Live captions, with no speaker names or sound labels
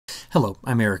Hello,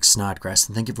 I'm Eric Snodgrass,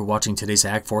 and thank you for watching today's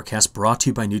Ag Forecast brought to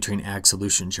you by Nutrien Ag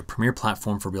Solutions, your premier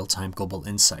platform for real-time global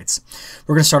insights.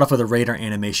 We're going to start off with a radar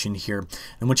animation here.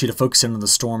 I want you to focus in on the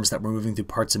storms that were moving through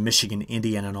parts of Michigan,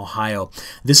 Indiana, and Ohio.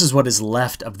 This is what is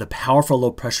left of the powerful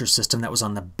low-pressure system that was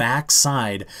on the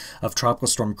backside of Tropical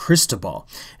Storm Cristobal.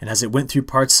 And as it went through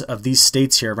parts of these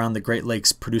states here around the Great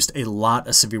Lakes, produced a lot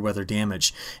of severe weather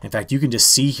damage. In fact, you can just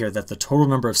see here that the total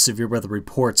number of severe weather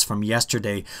reports from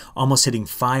yesterday almost hitting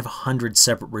 500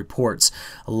 separate reports.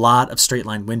 A lot of straight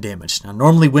line wind damage. Now,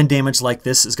 normally wind damage like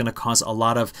this is going to cause a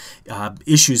lot of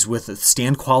issues with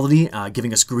stand quality,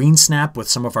 giving us green snap with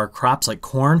some of our crops like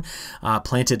corn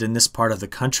planted in this part of the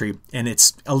country. And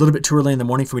it's a little bit too early in the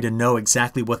morning for me to know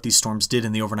exactly what these storms did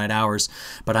in the overnight hours,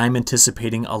 but I'm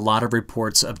anticipating a lot of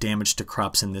reports of damage to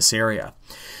crops in this area.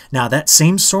 Now, that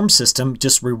same storm system,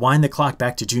 just rewind the clock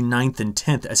back to June 9th and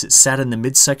 10th as it sat in the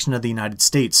midsection of the United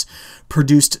States,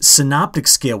 produced synoptic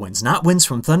scale winds, not winds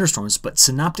from thunderstorms, but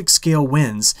synoptic scale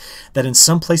winds that in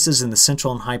some places in the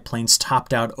central and high plains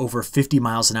topped out over 50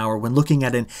 miles an hour when looking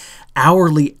at an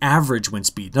hourly average wind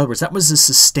speed. In other words, that was the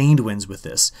sustained winds with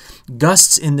this.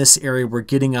 Gusts in this area were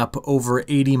getting up over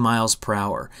 80 miles per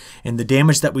hour. And the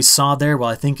damage that we saw there, well,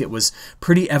 I think it was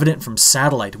pretty evident from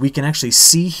satellite. We can actually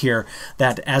see here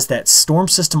that as that storm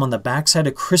system on the backside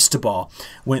of Cristobal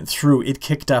went through, it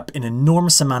kicked up an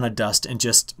enormous amount of dust and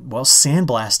just, well,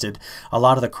 sandblasted a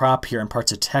lot of the crop here in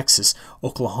parts of Texas,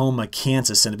 Oklahoma,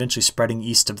 Kansas, and eventually spreading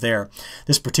east of there.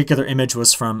 This particular image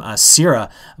was from Sierra,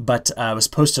 but was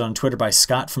posted on Twitter by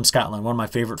Scott from Scotland, one of my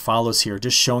favorite follows here,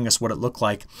 just showing us what it looked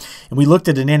like. And we looked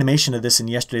at an animation of this in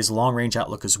yesterday's long-range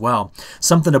outlook as well.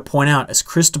 Something to point out, as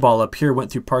Cristobal up here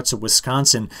went through parts of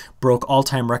Wisconsin, broke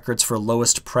all-time records for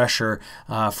lowest pressure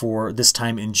for this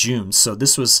time in June. So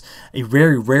this was a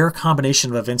very rare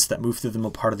combination of events that moved through the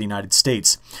middle part of the United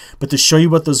States. But to show you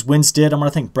what those winds did, I want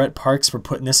to thank Brett Parks for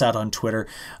putting this out on Twitter.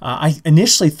 I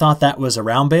initially thought that was a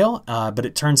round bale, but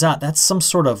it turns out that's some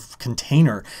sort of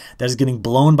container that is getting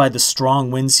blown by the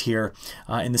strong winds here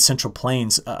in the Central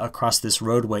Plains across this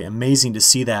roadway. Amazing to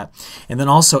see that. And then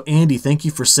also, Andy, thank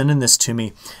you for sending this to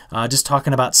me. Just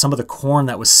talking about some of the corn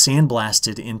that was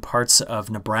sandblasted in parts of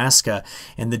Nebraska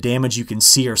and the damage you can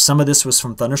see, or some of this was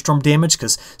from thunderstorm damage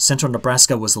because central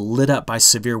Nebraska was lit up by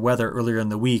severe weather earlier in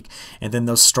the week. And then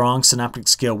those strong synoptic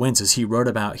scale winds, as he wrote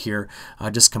about here,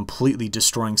 just completely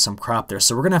destroying some crop there.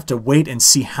 So we're going to have to wait and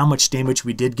see how much damage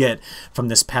we did get from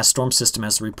this past storm system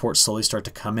as the reports slowly start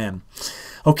to come in.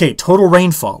 Okay, total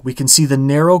rainfall. We can see the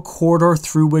narrow corridor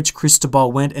through which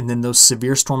Cristobal went and then those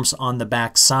severe storms on the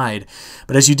backside.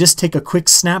 But as you just take a quick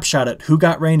snapshot at who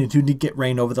got rain and who did get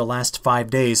rain over the last 5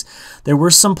 days, there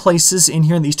were some places in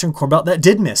here in the Eastern Corn Belt that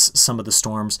did miss some of the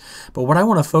storms. But what I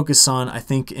want to focus on, I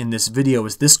think, in this video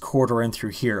is this corridor in through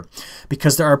here,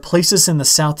 because there are places in the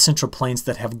South Central Plains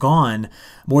that have gone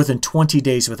more than 20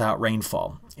 days without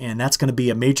rainfall. And that's going to be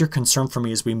a major concern for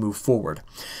me as we move forward.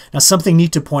 Now, something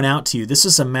neat to point out to you, this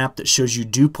is a map that shows you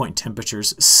dew point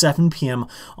temperatures 7 p.m.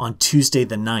 on Tuesday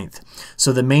the 9th.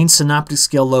 So the main synoptic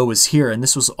scale low is here, and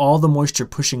this was all the moisture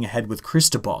pushing ahead with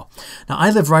Cristobal. Now,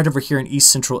 I live right over here in East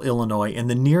Central Illinois, and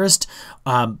the nearest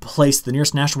the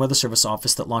nearest National Weather Service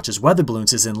office that launches weather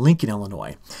balloons is in Lincoln,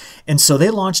 Illinois. And so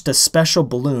they launched a special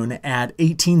balloon at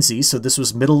 18Z, so this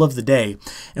was middle of the day.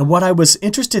 And what I was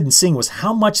interested in seeing was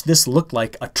how much this looked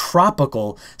like a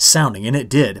tropical sounding, and it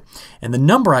did. And the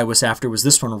number I was after was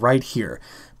this one right here.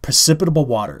 Precipitable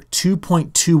water,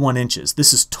 2.21 inches.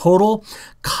 This is total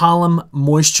column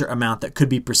moisture amount that could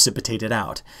be precipitated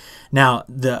out. Now,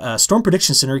 the Storm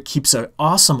Prediction Center keeps an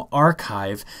awesome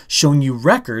archive showing you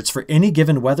records for any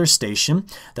given weather station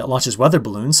that launches weather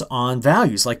balloons on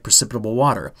values like precipitable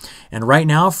water. And right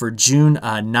now for June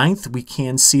 9th, we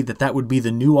can see that that would be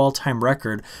the new all-time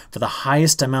record for the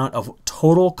highest amount of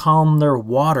total columnar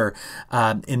water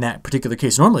in that particular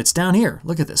case. Normally it's down here.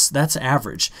 Look at this. That's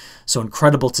average. So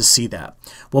incredible to see that.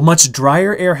 Well, much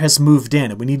drier air has moved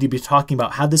in, and we need to be talking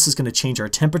about how this is going to change our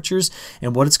temperatures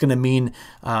and what it's going to mean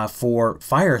for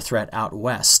fire threat out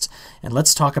west. And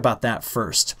let's talk about that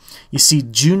first. You see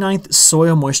June 9th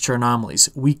soil moisture anomalies.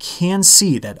 We can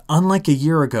see that unlike a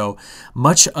year ago,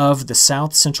 much of the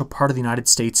south central part of the United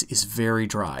States is very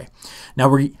dry. Now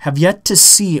we have yet to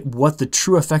see what the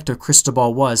true effect of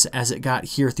Cristobal was as it got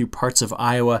here through parts of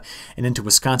Iowa and into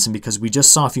Wisconsin, because we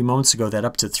just saw a few moments ago that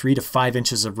up to 3 to 5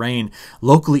 inches of rain,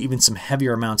 locally even some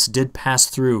heavier amounts, did pass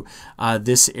through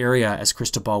this area as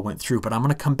Cristobal went through. But I'm going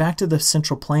to come back to the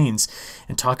Central Plains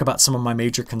and talk about some of my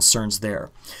major concerns there,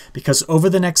 because over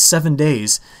the next 7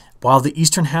 days While the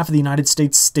eastern half of the United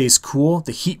States stays cool,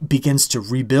 the heat begins to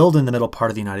rebuild in the middle part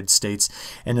of the United States.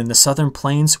 And in the southern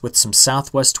plains, with some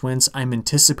southwest winds, I'm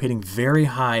anticipating very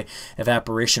high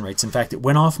evaporation rates. In fact, it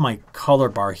went off my color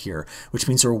bar here, which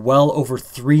means we're well over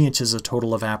 3 inches of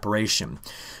total evaporation.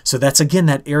 So that's, again,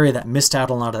 that area that missed out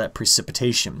on a lot of that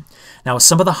precipitation. Now, with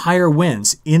some of the higher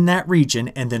winds in that region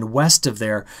and then west of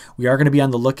there, we are going to be on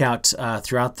the lookout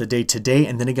throughout the day today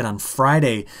and then again on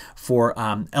Friday for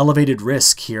elevated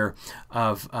risk here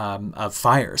of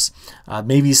fires.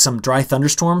 Maybe some dry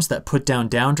thunderstorms that put down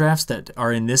downdrafts that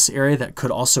are in this area that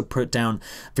could also put down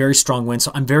very strong winds.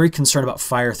 So I'm very concerned about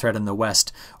fire threat in the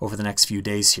west over the next few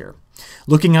days here.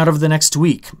 Looking out over the next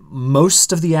week,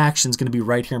 most of the action is going to be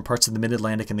right here in parts of the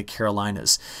Mid-Atlantic and the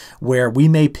Carolinas, where we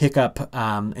may pick up,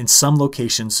 in some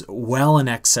locations, well in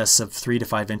excess of 3 to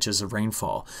 5 inches of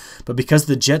rainfall. But because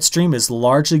the jet stream is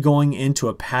largely going into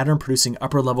a pattern producing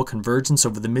upper-level convergence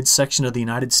over the midsection of the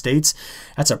United States,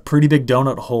 that's a pretty big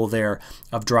donut hole there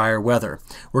of drier weather.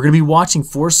 We're going to be watching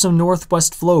for some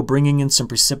northwest flow, bringing in some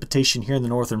precipitation here in the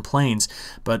northern plains,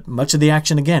 but much of the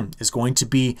action, again, is going to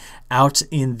be out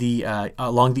in the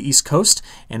along the east coast,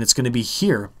 and it's going to be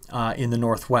here in the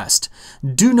northwest.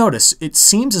 Do notice, it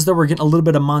seems as though we're getting a little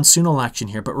bit of monsoonal action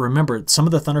here, but remember, some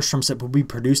of the thunderstorms that will be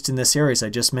produced in this area, as I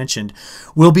just mentioned,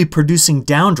 will be producing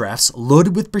downdrafts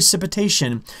loaded with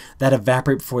precipitation that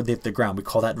evaporate before they hit the ground. We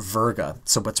call that virga,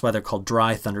 so that's why they're called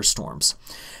dry thunderstorms.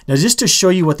 Now, just to show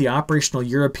you what the operational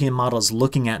European model is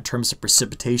looking at in terms of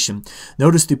precipitation,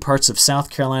 notice through parts of South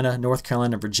Carolina, North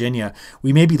Carolina, Virginia,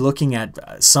 we may be looking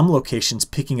at some locations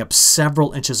picking up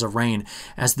several inches of rain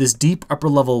as this deep upper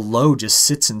level low just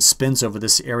sits and spins over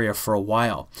this area for a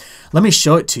while. Let me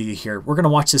show it to you here. We're going to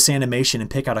watch this animation and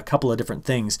pick out a couple of different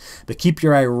things, but keep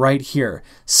your eye right here.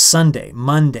 Sunday,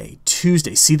 Monday,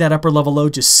 Tuesday. See that upper level low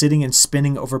just sitting and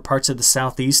spinning over parts of the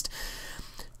southeast?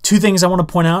 Two things I want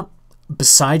to point out.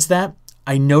 Besides that,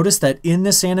 I noticed that in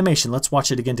this animation, let's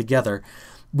watch it again together,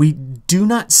 we do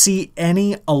not see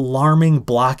any alarming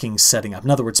blocking setting up. In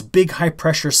other words, big high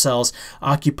pressure cells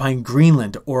occupying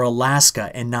Greenland or Alaska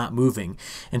and not moving.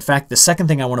 In fact, the second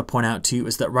thing I want to point out to you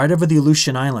is that right over the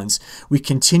Aleutian Islands, we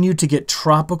continue to get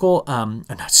tropical,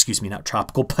 not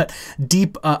tropical, but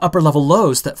deep upper level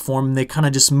lows that form, and they kind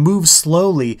of just move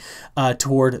slowly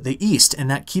toward the east. And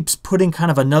that keeps putting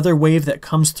kind of another wave that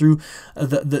comes through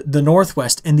the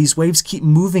northwest, and these waves keep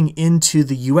moving into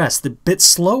the U.S. They're a bit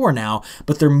slower now,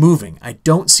 but they're moving. I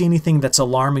don't see anything that's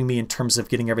alarming me in terms of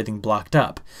getting everything blocked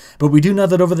up. But we do know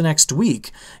that over the next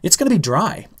week, it's going to be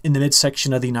dry in the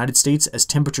midsection of the United States as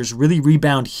temperatures really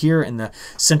rebound here in the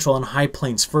central and high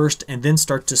plains first and then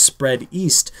start to spread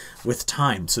east with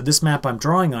time. So this map I'm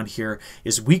drawing on here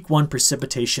is week 1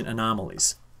 precipitation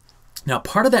anomalies. Now,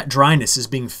 part of that dryness is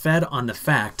being fed on the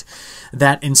fact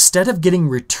that instead of getting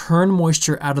return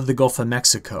moisture out of the Gulf of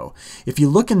Mexico, if you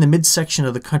look in the midsection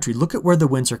of the country, look at where the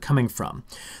winds are coming from.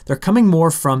 They're coming more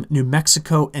from New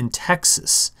Mexico and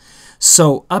Texas.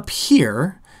 So up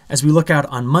here, as we look out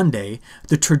on Monday,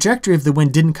 the trajectory of the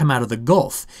wind didn't come out of the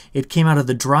Gulf. It came out of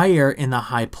the dry air in the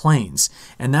high plains.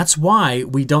 And that's why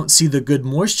we don't see the good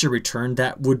moisture return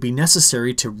that would be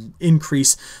necessary to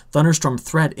increase thunderstorm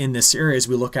threat in this area as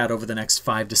we look out over the next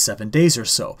 5 to 7 days or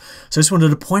so. So I just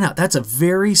wanted to point out that's a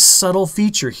very subtle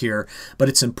feature here, but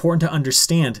it's important to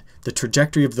understand the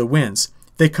trajectory of the winds.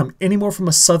 They come any more from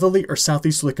a southerly or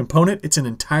southeasterly component, it's an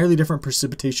entirely different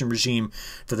precipitation regime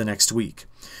for the next week.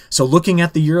 So looking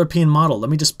at the European model, let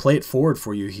me just play it forward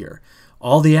for you here.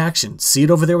 All the action. See it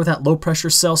over there with that low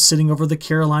pressure cell sitting over the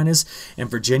Carolinas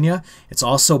and Virginia. It's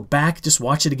also back. Just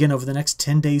watch it again over the next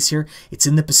 10 days here. It's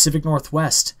in the Pacific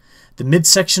Northwest. The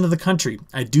midsection of the country,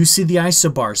 I do see the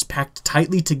isobars packed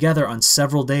tightly together on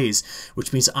several days,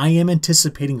 which means I am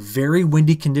anticipating very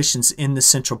windy conditions in the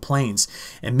Central Plains.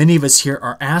 And many of us here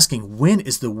are asking, when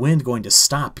is the wind going to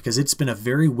stop? Because it's been a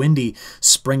very windy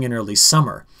spring and early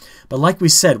summer. But like we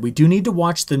said, we do need to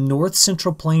watch the North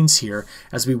Central Plains here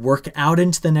as we work out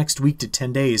into the next week to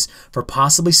 10 days for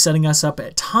possibly setting us up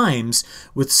at times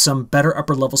with some better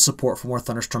upper level support for more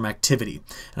thunderstorm activity.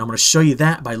 And I'm going to show you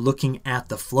that by looking at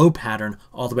the flow pattern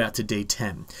all the way out to day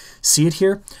 10. See it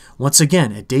here? Once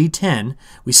again, at day 10,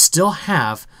 we still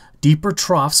have deeper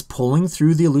troughs pulling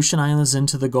through the Aleutian Islands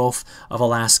into the Gulf of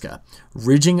Alaska,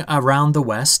 ridging around the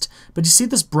west. But you see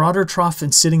this broader trough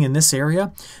and sitting in this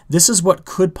area? This is what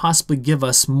could possibly give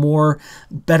us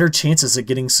better chances at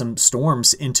getting some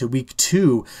storms into week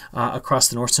 2 across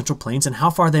the North Central Plains. And how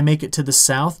far they make it to the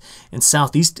south and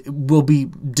southeast will be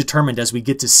determined as we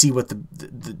get to see what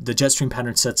the jet stream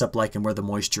pattern sets up like and where the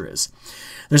moisture is.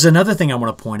 There's another thing I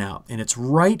want to point out, and it's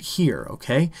right here,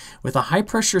 okay? With a high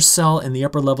pressure cell in the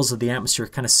upper levels levels of the atmosphere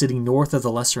kind of sitting north of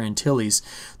the Lesser Antilles.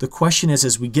 The question is,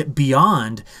 as we get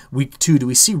beyond week 2, do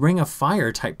we see ring of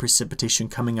fire type precipitation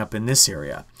coming up in this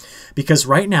area? Because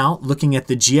right now, looking at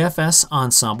the GFS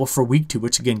ensemble for week 2,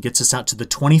 which again gets us out to the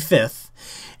 25th,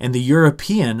 and the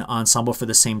European ensemble for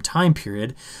the same time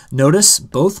period, notice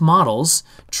both models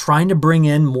trying to bring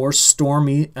in more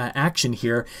stormy action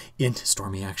here,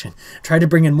 try to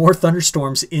bring in more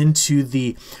thunderstorms into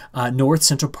the north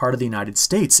central part of the United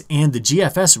States, and the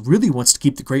GFS really wants to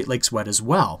keep the Great Lakes wet as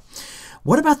well.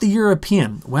 What about the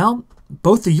European? Well,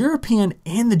 both the European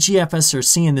and the GFS are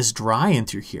seeing this dry in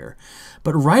through here,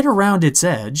 but right around its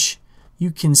edge, you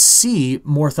can see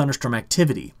more thunderstorm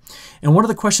activity. And one of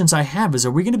the questions I have is, are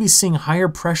we going to be seeing higher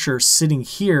pressure sitting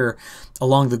here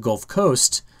along the Gulf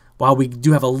Coast while we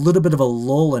do have a little bit of a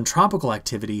lull in tropical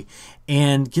activity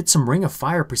and get some ring of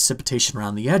fire precipitation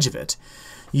around the edge of it?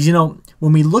 You know,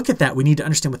 when we look at that, we need to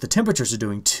understand what the temperatures are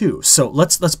doing too. So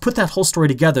let's put that whole story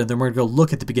together, then we're going to go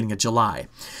look at the beginning of July.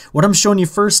 What I'm showing you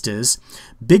first is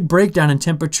big breakdown in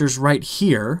temperatures right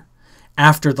here,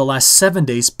 after the last 7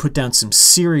 days put down some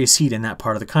serious heat in that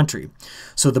part of the country.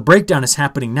 So the breakdown is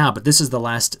happening now, but this is the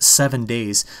last 7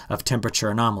 days of temperature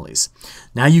anomalies.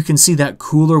 Now you can see that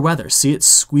cooler weather. See it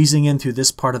squeezing in through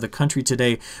this part of the country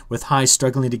today with highs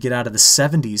struggling to get out of the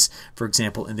 70s, for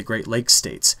example, in the Great Lakes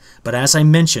states. But as I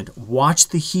mentioned, watch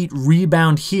the heat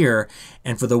rebound here,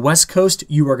 and for the West Coast,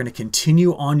 you are going to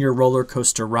continue on your roller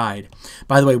coaster ride.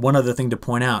 By the way, one other thing to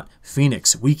point out,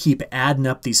 Phoenix, we keep adding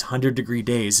up these 100-degree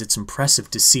days. It's impressive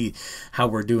to see how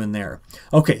we're doing there.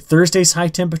 Okay, Thursday's high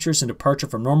temperatures and departure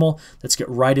from normal. Let's get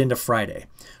right into Friday.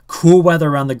 Cool weather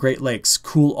around the Great Lakes,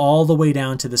 cool all the way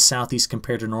down to the southeast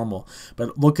compared to normal.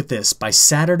 But look at this, by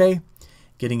Saturday,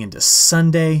 getting into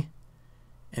Sunday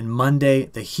and Monday,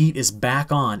 the heat is back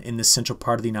on in the central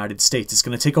part of the United States. It's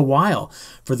going to take a while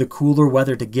for the cooler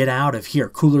weather to get out of here,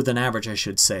 cooler than average, I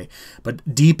should say.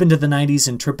 But deep into the 90s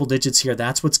and triple digits here,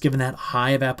 that's what's given that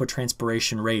high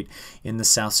evapotranspiration rate in the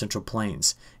south central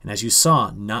plains. And as you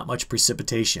saw, not much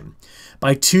precipitation.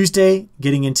 By Tuesday,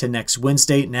 getting into next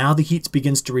Wednesday, now the heat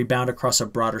begins to rebound across a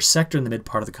broader sector in the mid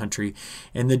part of the country,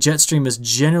 and the jet stream is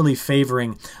generally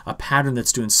favoring a pattern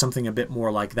that's doing something a bit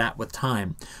more like that with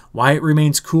time. Why it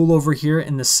remains cool over here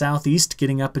in the southeast,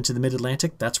 getting up into the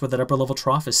mid-Atlantic, that's where that upper level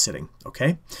trough is sitting,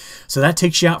 okay? So that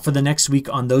takes you out for the next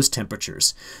week on those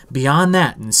temperatures. Beyond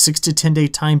that, in a 6 to 10 day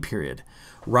time period,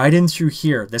 right in through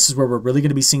here, this is where we're really going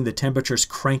to be seeing the temperatures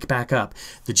crank back up.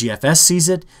 The GFS sees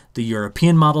it, the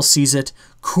European model sees it,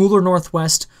 cooler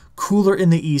northwest, cooler in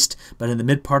the east, but in the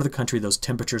mid part of the country, those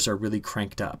temperatures are really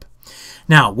cranked up.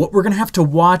 Now, what we're going to have to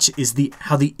watch is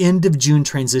how the end of June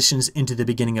transitions into the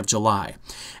beginning of July.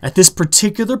 At this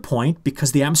particular point,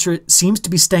 because the atmosphere seems to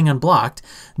be staying unblocked,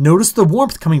 notice the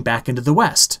warmth coming back into the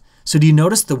west. So do you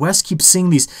notice the west keeps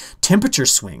seeing these temperature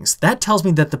swings? That tells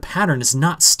me that the pattern is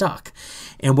not stuck.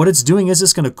 And what it's doing is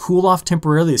it's going to cool off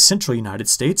temporarily the central United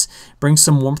States, bring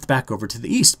some warmth back over to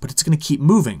the east, but it's going to keep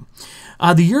moving.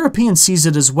 The European sees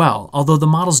it as well. Although the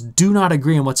models do not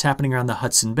agree on what's happening around the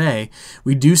Hudson Bay,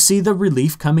 we do see the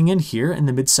relief coming in here in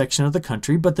the midsection of the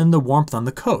country, but then the warmth on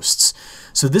the coasts.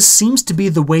 So this seems to be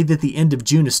the way that the end of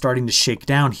June is starting to shake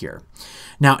down here.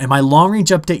 Now, in my long-range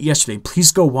update yesterday,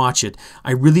 please go watch it.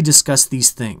 I really discussed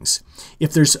these things.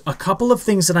 If there's a couple of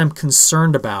things that I'm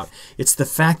concerned about, it's the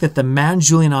fact that the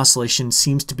Madden-Julian oscillation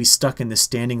seems to be stuck in this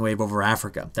standing wave over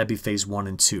Africa. That'd be phase 1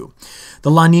 and 2.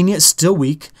 The La Nina is still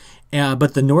weak,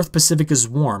 but the North Pacific is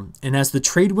warm. And as the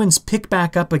trade winds pick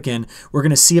back up again, we're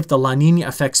going to see if the La Nina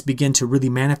effects begin to really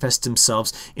manifest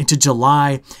themselves into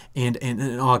July and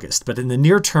August. But in the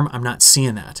near term, I'm not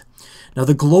seeing that. Now,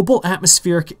 the global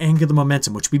atmospheric angular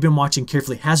momentum, which we've been watching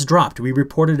carefully, has dropped. We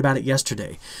reported about it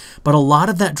yesterday. But a lot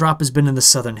of that drop has been in the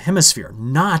southern hemisphere,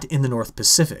 not in the North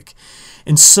Pacific.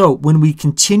 And so when we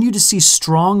continue to see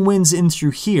strong winds in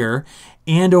through here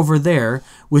and over there,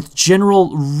 with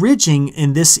general ridging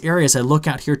in this area as I look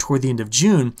out here toward the end of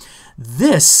June,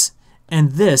 this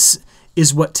and this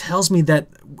is what tells me that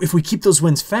if we keep those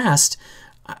winds fast,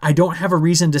 I don't have a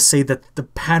reason to say that the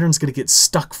pattern's going to get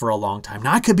stuck for a long time.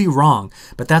 Now, I could be wrong,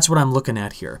 but that's what I'm looking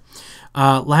at here.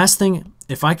 Last thing,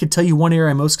 if I could tell you one area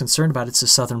I'm most concerned about, it's the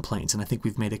southern plains, and I think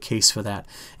we've made a case for that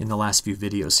in the last few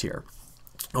videos here.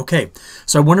 Okay,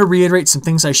 so I want to reiterate some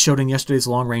things I showed in yesterday's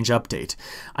long-range update.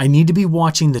 I need to be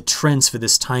watching the trends for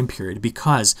this time period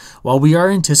because while we are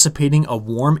anticipating a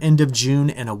warm end of June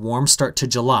and a warm start to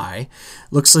July,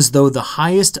 looks as though the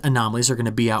highest anomalies are going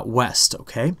to be out west,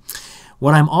 okay?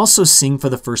 What I'm also seeing for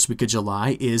the first week of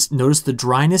July is, notice the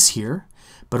dryness here,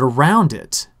 but around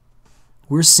it,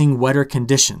 we're seeing wetter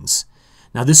conditions.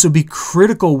 Now this would be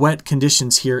critical wet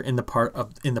conditions here in the part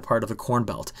of the Corn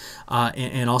Belt,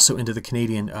 and also into the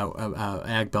Canadian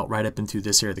ag belt right up and through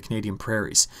this area, the Canadian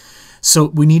prairies. So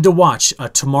we need to watch.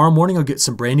 Tomorrow morning I'll get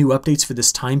some brand new updates for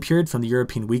this time period from the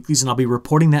European weeklies, and I'll be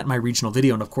reporting that in my regional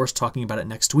video and of course talking about it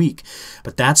next week.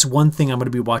 But that's one thing I'm going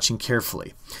to be watching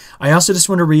carefully. I also just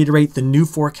want to reiterate the new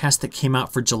forecast that came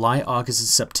out for July, August, and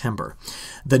September.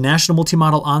 The National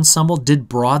Multi-Model Ensemble did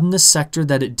broaden the sector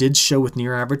that it did show with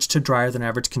near average to drier than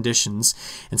average conditions,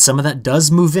 and some of that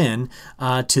does move in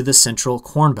to the central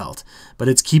Corn Belt. But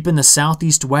it's keeping the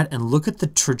southeast wet, and look at the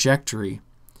trajectory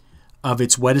of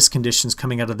its wettest conditions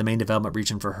coming out of the main development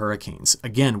region for hurricanes.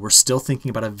 Again, we're still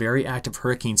thinking about a very active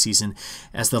hurricane season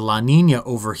as the La Nina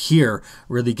over here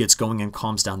really gets going and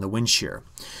calms down the wind shear.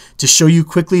 To show you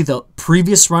quickly the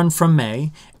previous run from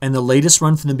May and the latest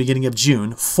run from the beginning of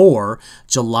June for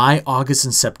July, August,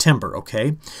 and September,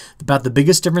 okay? About the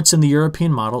biggest difference in the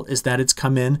European model is that it's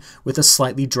come in with a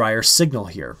slightly drier signal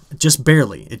here. Just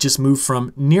barely. It just moved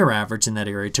from near average in that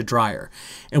area to drier.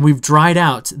 And we've dried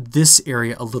out this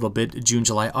area a little bit, June,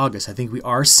 July, August. I think we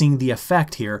are seeing the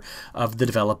effect here of the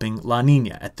developing La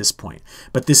Nina at this point.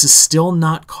 But this is still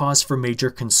not cause for major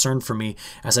concern for me,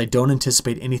 as I don't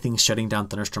anticipate anything shutting down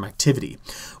thunderstorm activity.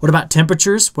 What about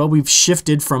temperatures? Well, we've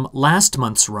shifted from last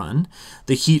month's run,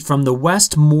 the heat from the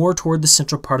west more toward the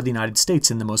central part of the United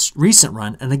States in the most recent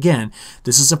run. And again,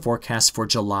 this is a forecast for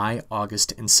July,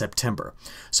 August, and September.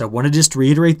 So I want to just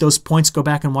reiterate those points. Go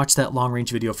back and watch that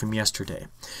long-range video from yesterday.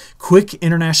 Quick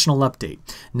international update.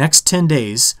 Next 10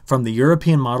 days from the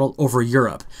European model over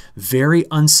Europe. Very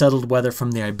unsettled weather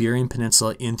from the Iberian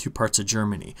Peninsula in through parts of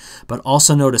Germany. But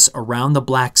also notice around the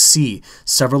Black Sea,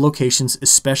 several locations,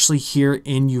 especially here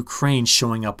in Ukraine,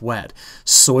 showing up wet.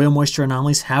 Soil moisture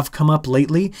anomalies have come up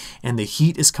lately, and the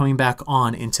heat is coming back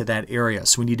on into that area.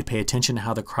 So we need to pay attention to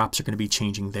how the crops are going to be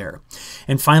changing there.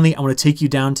 And finally, I want to take you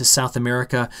down to South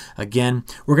America. Again,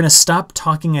 we're going to stop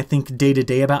talking, I think, day to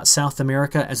day about South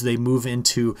America as they move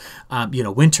into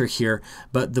winter here,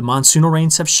 but the monsoonal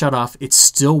rains have shut off. It's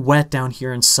still wet down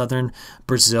here in southern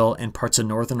Brazil and parts of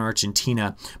northern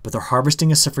Argentina, but they're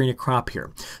harvesting a safrinha crop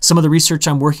here. Some of the research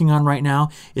I'm working on right now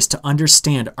is to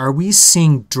understand, are we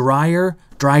seeing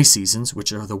dry seasons,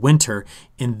 which are the winter,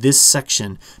 in this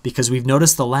section? Because we've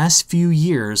noticed the last few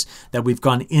years that we've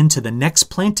gone into the next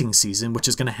planting season, which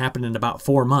is going to happen in about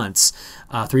 4 months,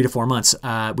 3 to 4 months.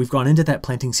 We've gone into that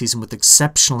planting season with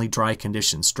exceptionally dry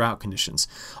conditions, drought conditions.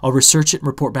 I'll research it and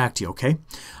report back to you, okay?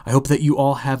 I hope that you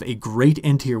all have a great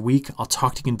end to your week. I'll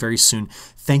talk to you again very soon.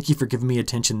 Thank you for giving me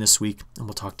attention this week, and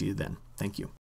we'll talk to you then. Thank you.